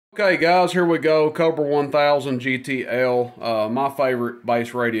Okay guys, here we go. Cobra 1000 GTL, my favorite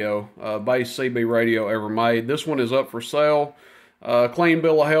bass radio, bass CB radio ever made. This one is up for sale. Clean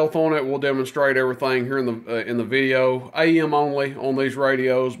bill of health on it. We'll demonstrate everything here in the video. AM only on these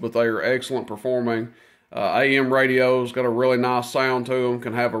radios, but they are excellent performing. AM radios got a really nice sound to them,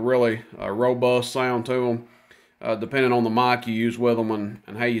 can have a really robust sound to them, depending on the mic you use with them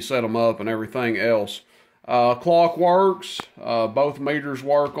and how you set them up and everything else. Clock works, both meters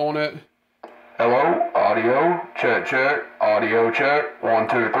work on it. Hello, audio, check, check, audio check, 1,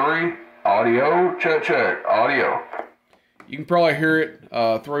 2, 3, audio, check, check, audio. You can probably hear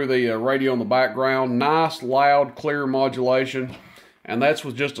it through the radio in the background. Nice, loud, clear modulation. And that's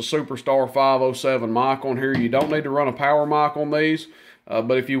with just a Superstar 507 mic on here. You don't need to run a power mic on these,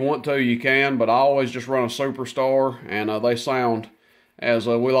 but if you want to, you can. But I always just run a Superstar, and they sound, as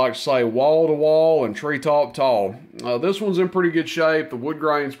we like to say, wall to wall and treetop tall. This one's in pretty good shape. The wood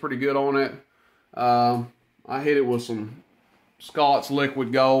grain's pretty good on it. I hit it with some Scott's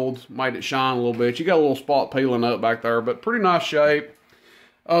liquid gold, made it shine a little bit. You got a little spot peeling up back there, but pretty nice shape.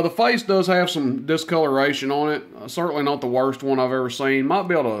 The face does have some discoloration on it. Certainly not the worst one I've ever seen. Might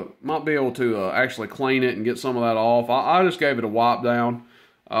be able to actually clean it and get some of that off. I just gave it a wipe down.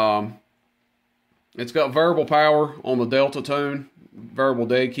 It's got variable power on the Delta tune, variable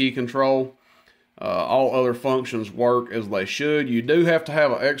dead key control. All other functions work as they should. You do have to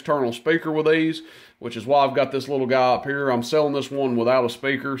have an external speaker with these, which is why I've got this little guy up here. I'm selling this one without a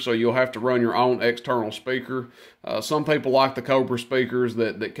speaker, so you'll have to run your own external speaker. Some people like the Cobra speakers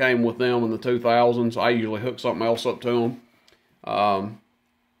that came with them in the 2000s. I usually hook something else up to them.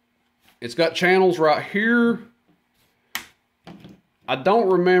 It's got channels right here. I don't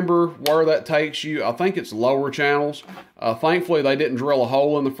remember where that takes you. I think it's lower channels. Thankfully, they didn't drill a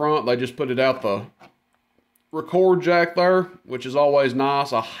hole in the front. They just put it out the record jack there, which is always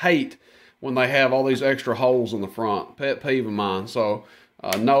nice. I hate when they have all these extra holes in the front. Pet peeve of mine. So,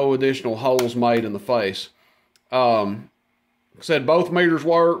 no additional holes made in the face. Said both meters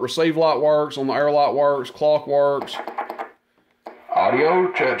work. Receive light works. On the air light works. Clock works.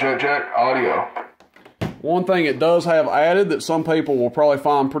 Audio. Check, check, check. Audio. One thing it does have added that some people will probably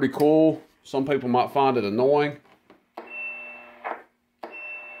find pretty cool. Some people might find it annoying.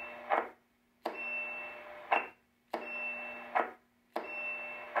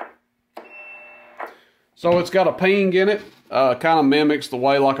 So it's got a ping in it. Kind of mimics the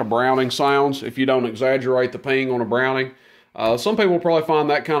way like a Browning sounds if you don't exaggerate the ping on a Browning. Some people will probably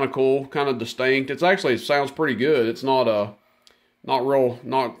find that kind of cool, kind of distinct. It sounds pretty good. It's not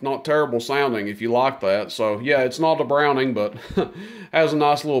not terrible sounding if you like that. So yeah, it's not a Browning, but has a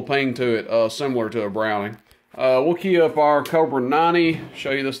nice little ping to it, similar to a Browning. We'll key up our Cobra 90,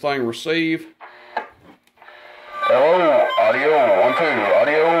 show you this thing receive. Hello, audio, 1, 2,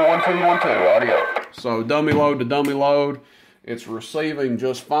 audio, 1, 2, 1, 2, audio. So dummy load to dummy load, it's receiving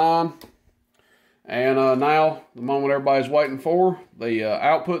just fine. And now, the moment everybody's waiting for, the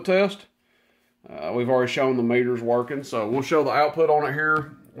output test. We've already shown the meters working, so we'll show the output on it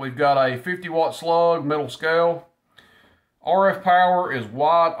here. We've got a 50 watt slug, middle scale. RF power is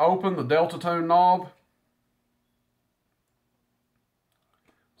wide open, the Delta tune knob.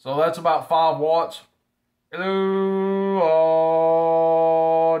 So that's about 5 watts. Hello,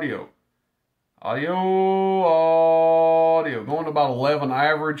 audio. Audio, audio. Going to about 11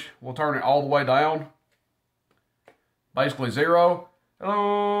 average. We'll turn it all the way down. Basically 0. Hello,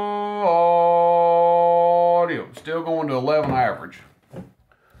 audio. Still going to 11 average.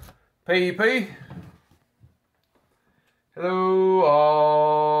 PEP. Hello,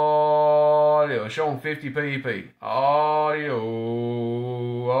 audio. Showing 50 PEP. Audio,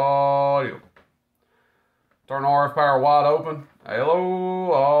 audio. Turn RF power wide open.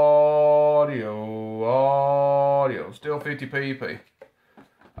 Hello, audio, audio. Still 50 PEP.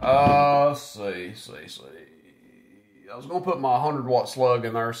 See. I was going to put my 100 watt slug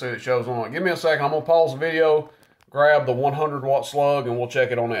in there, see what it shows on it. Give me a second. I'm going to pause the video, grab the 100 watt slug, and we'll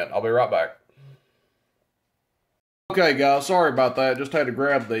check it on it. I'll be right back. Okay, guys, sorry about that. Just had to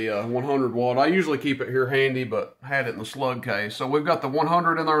grab the 100 watt. I usually keep it here handy, but had it in the slug case. So we've got the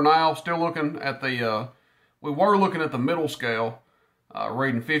 100 in there now. Still looking at the, we were looking at the middle scale,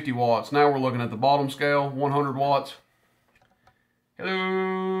 reading 50 watts. Now we're looking at the bottom scale, 100 watts.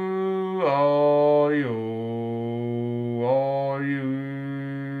 Hello, audio.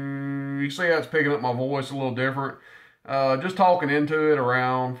 You see how it's picking up my voice a little different. Just talking into it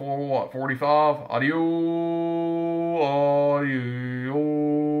around 45? Audio, audio.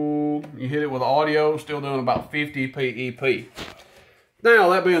 You hit it with audio, still doing about 50 PEP. Now,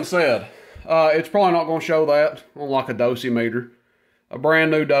 that being said, it's probably not going to show that on like a dosimeter. a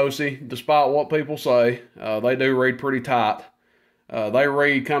brand new Dosey, despite what people say. They do read pretty tight. They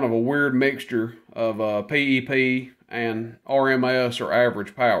read kind of a weird mixture of PEP and RMS, or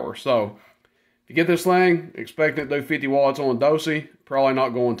average power. So if you get this thing, expecting it to do 50 watts on a Dosey, probably not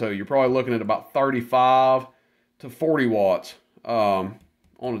going to. You're probably looking at about 35 to 40 watts on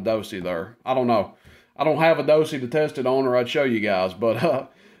a Dosey there. I don't know. I don't have a Dosey to test it on, or I'd show you guys.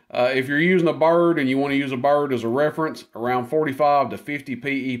 But if you're using a bird and you want to use a bird as a reference, around 45 to 50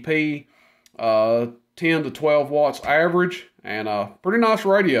 PEP, 10 to 12 watts average, and pretty nice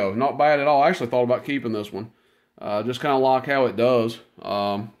radio. Not bad at all. I actually thought about keeping this one. Just kind of like how it does.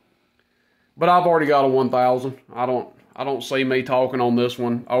 But I've already got a 1000. I don't see me talking on this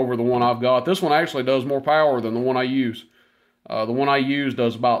one over the one I've got. This one actually does more power than the one I use. The one I use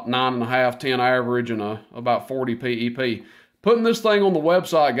does about 9.5, 10 average, and about 40 PEP. Putting this thing on the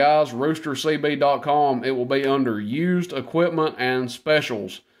website, guys, roostercb.com, it will be under used equipment and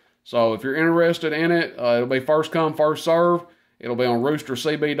specials. So if you're interested in it, it'll be first come, first serve. It'll be on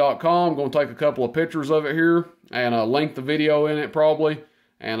roostercb.com. I'm going to take a couple of pictures of it here and link the video in it probably,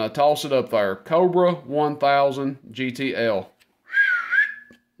 and toss it up there. Cobra 1000 GTL.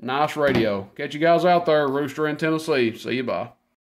 Nice radio. Catch you guys out there, Rooster in Tennessee. See you, bye.